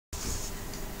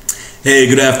Hey,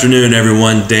 good afternoon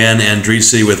everyone. Dan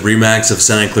Andrisi with RE/MAX of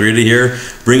Santa Clarita here,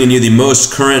 bringing you the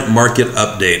most current market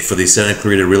update for the Santa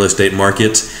Clarita real estate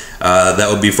market. That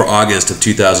would be for August of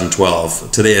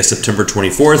 2012. Today is September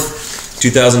 24th,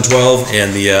 2012,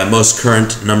 and the most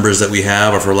current numbers that we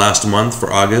have are for last month,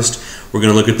 for August. We're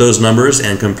going to look at those numbers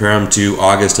and compare them to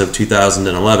August of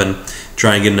 2011,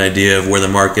 try and get an idea of where the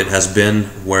market has been,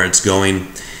 where it's going,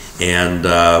 and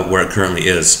where it currently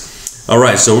is.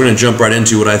 Alright, so we're going to jump right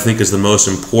into what I think is the most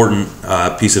important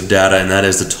piece of data, and that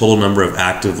is the total number of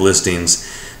active listings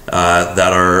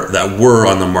that were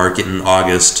on the market in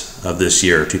August of this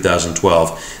year,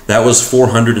 2012. That was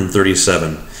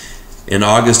 437. In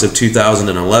August of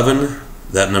 2011,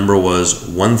 that number was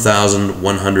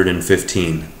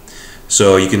 1,115.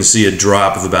 So you can see a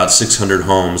drop of about 600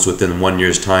 homes within 1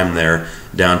 year's time there,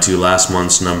 down to last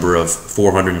month's number of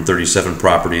 437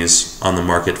 properties on the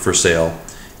market for sale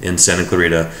in Santa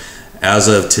Clarita. As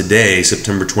of today,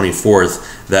 September 24th,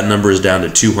 that number is down to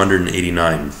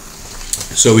 289.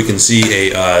 So we can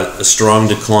see a strong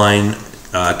decline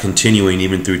continuing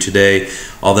even through today.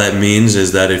 All that means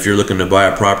is that if you're looking to buy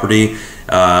a property,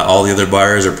 all the other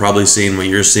buyers are probably seeing what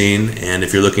you're seeing, and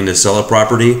if you're looking to sell a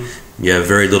property, you have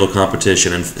very little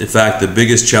competition. And in fact, the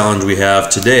biggest challenge we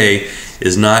have today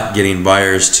is not getting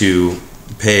buyers to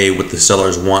pay what the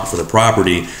sellers want for the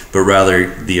property, but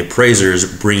rather the appraisers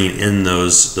bringing in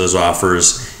those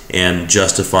offers and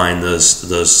justifying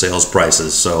those sales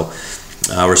prices. So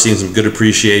we're seeing some good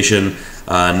appreciation,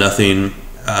 nothing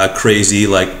crazy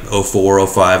like 04,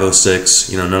 05,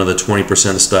 06, none of the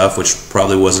 20% stuff, which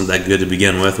probably wasn't that good to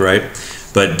begin with, right?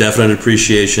 But definite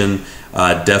appreciation,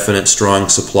 definite strong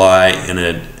supply, and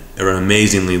an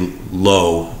amazingly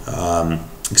low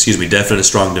definite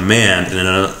strong demand and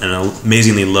an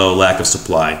amazingly low lack of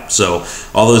supply. So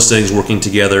all those things working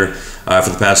together for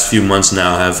the past few months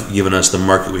now have given us the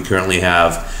market we currently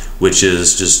have, which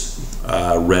is just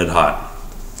red hot.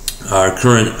 Our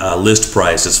current list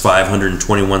price is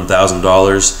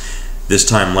 $521,000. This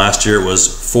time last year it was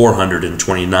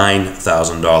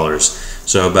 $429,000.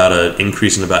 So about an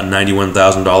increase in about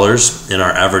 $91,000 in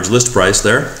our average list price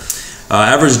there.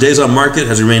 Average days on market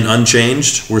has remained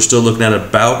unchanged. We're still looking at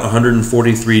about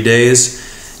 143 days.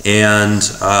 And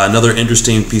another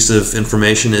interesting piece of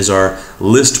information is our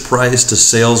list price to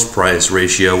sales price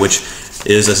ratio, which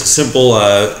is a simple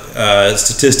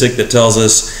statistic that tells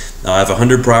us if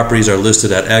 100 properties are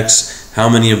listed at X, how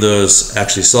many of those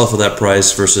actually sell for that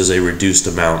price versus a reduced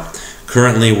amount.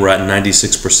 Currently, we're at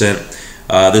 96%.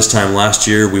 This time last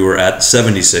year, we were at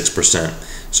 76%.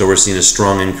 So we're seeing a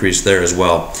strong increase there as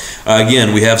well.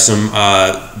 Again, we have some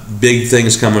big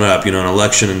things coming up, an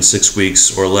election in 6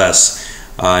 weeks or less.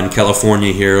 In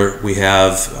California here, we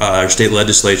have our state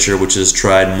legislature, which has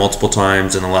tried multiple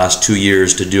times in the last 2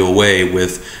 years to do away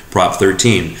with Prop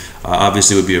 13.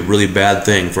 Obviously, it would be a really bad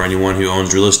thing for anyone who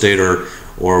owns real estate or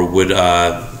would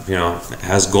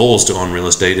has goals to own real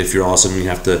estate if you're all of a sudden you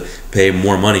have to pay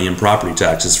more money in property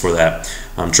taxes for that.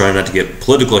 I'm trying not to get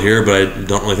political here, but I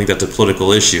don't really think that's a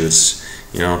political issue. It's,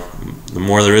 the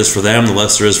more there is for them, the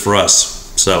less there is for us.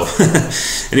 So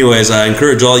anyways, I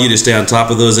encourage all of you to stay on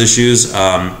top of those issues.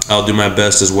 I'll do my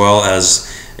best as well as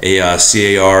a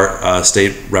CAR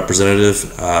state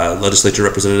representative, legislature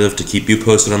representative, to keep you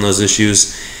posted on those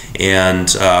issues. And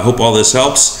hope all this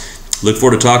helps. Look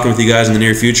forward to talking with you guys in the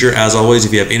near future. As always,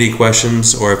 if you have any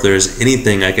questions or if there's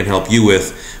anything I can help you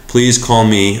with, please call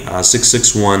me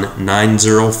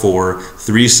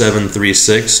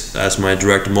 661-904-3736. That's my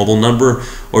direct mobile number.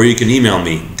 Or you can email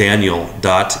me,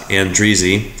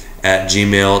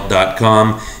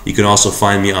 daniel.andrisi@gmail.com. You can also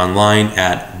find me online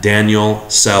at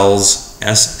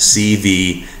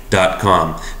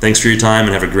danielsellsscv.com. Thanks for your time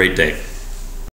and have a great day.